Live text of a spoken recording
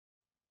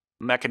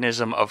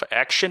Mechanism of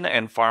action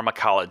and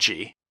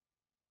pharmacology.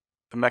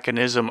 The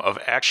mechanism of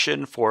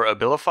action for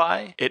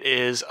Abilify, it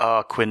is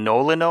a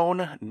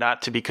quinolinone,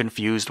 not to be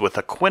confused with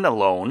a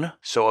quinolone.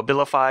 So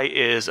Abilify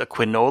is a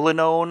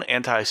quinolinone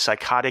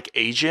antipsychotic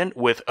agent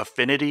with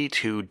affinity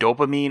to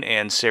dopamine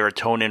and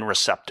serotonin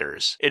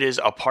receptors. It is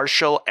a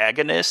partial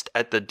agonist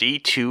at the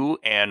D2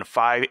 and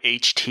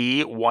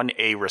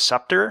 5-HT1A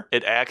receptor.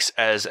 It acts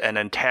as an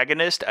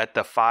antagonist at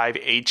the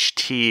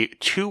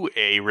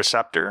 5-HT2A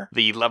receptor.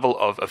 The level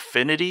of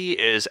affinity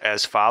is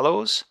as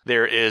follows.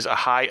 There is a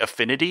high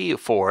affinity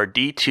for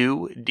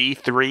D2,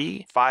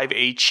 D3,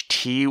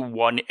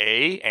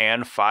 5-HT1A,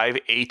 and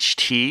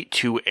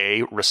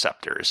 5-HT2A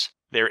receptors.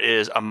 There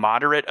is a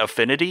moderate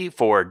affinity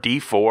for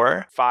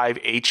D4,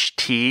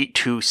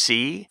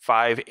 5-HT2C,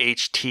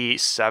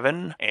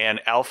 5-HT7, and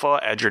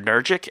alpha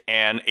adrenergic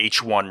and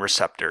H1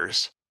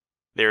 receptors.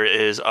 There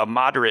is a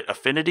moderate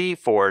affinity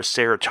for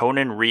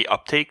serotonin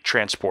reuptake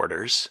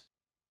transporters.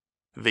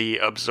 The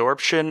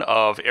absorption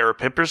of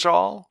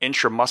aripiprazole,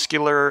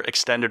 intramuscular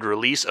extended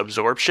release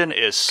absorption,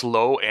 is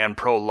slow and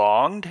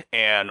prolonged,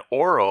 and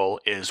oral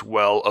is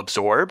well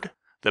absorbed.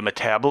 The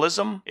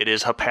metabolism, it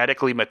is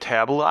hepatically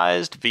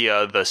metabolized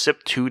via the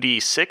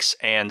CYP2D6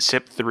 and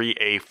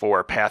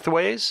CYP3A4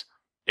 pathways.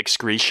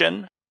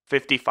 Excretion,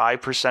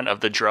 55%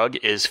 of the drug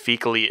is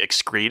fecally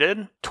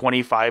excreted,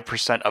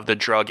 25% of the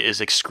drug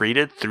is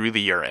excreted through the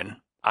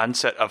urine.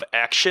 Onset of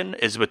action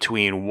is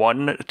between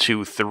 1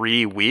 to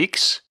 3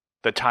 weeks.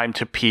 The time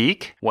to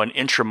peak, when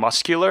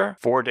intramuscular,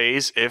 4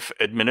 days if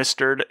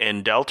administered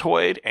in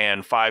deltoid,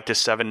 and 5 to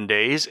 7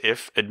 days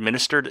if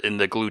administered in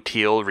the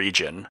gluteal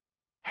region.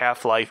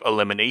 Half-life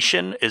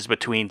elimination is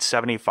between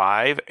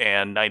 75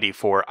 and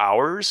 94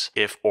 hours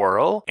if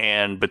oral,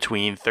 and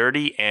between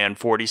 30 and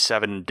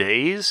 47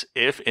 days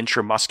if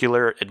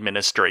intramuscular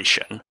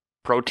administration.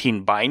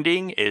 Protein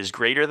binding is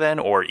greater than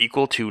or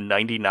equal to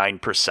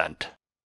 99%.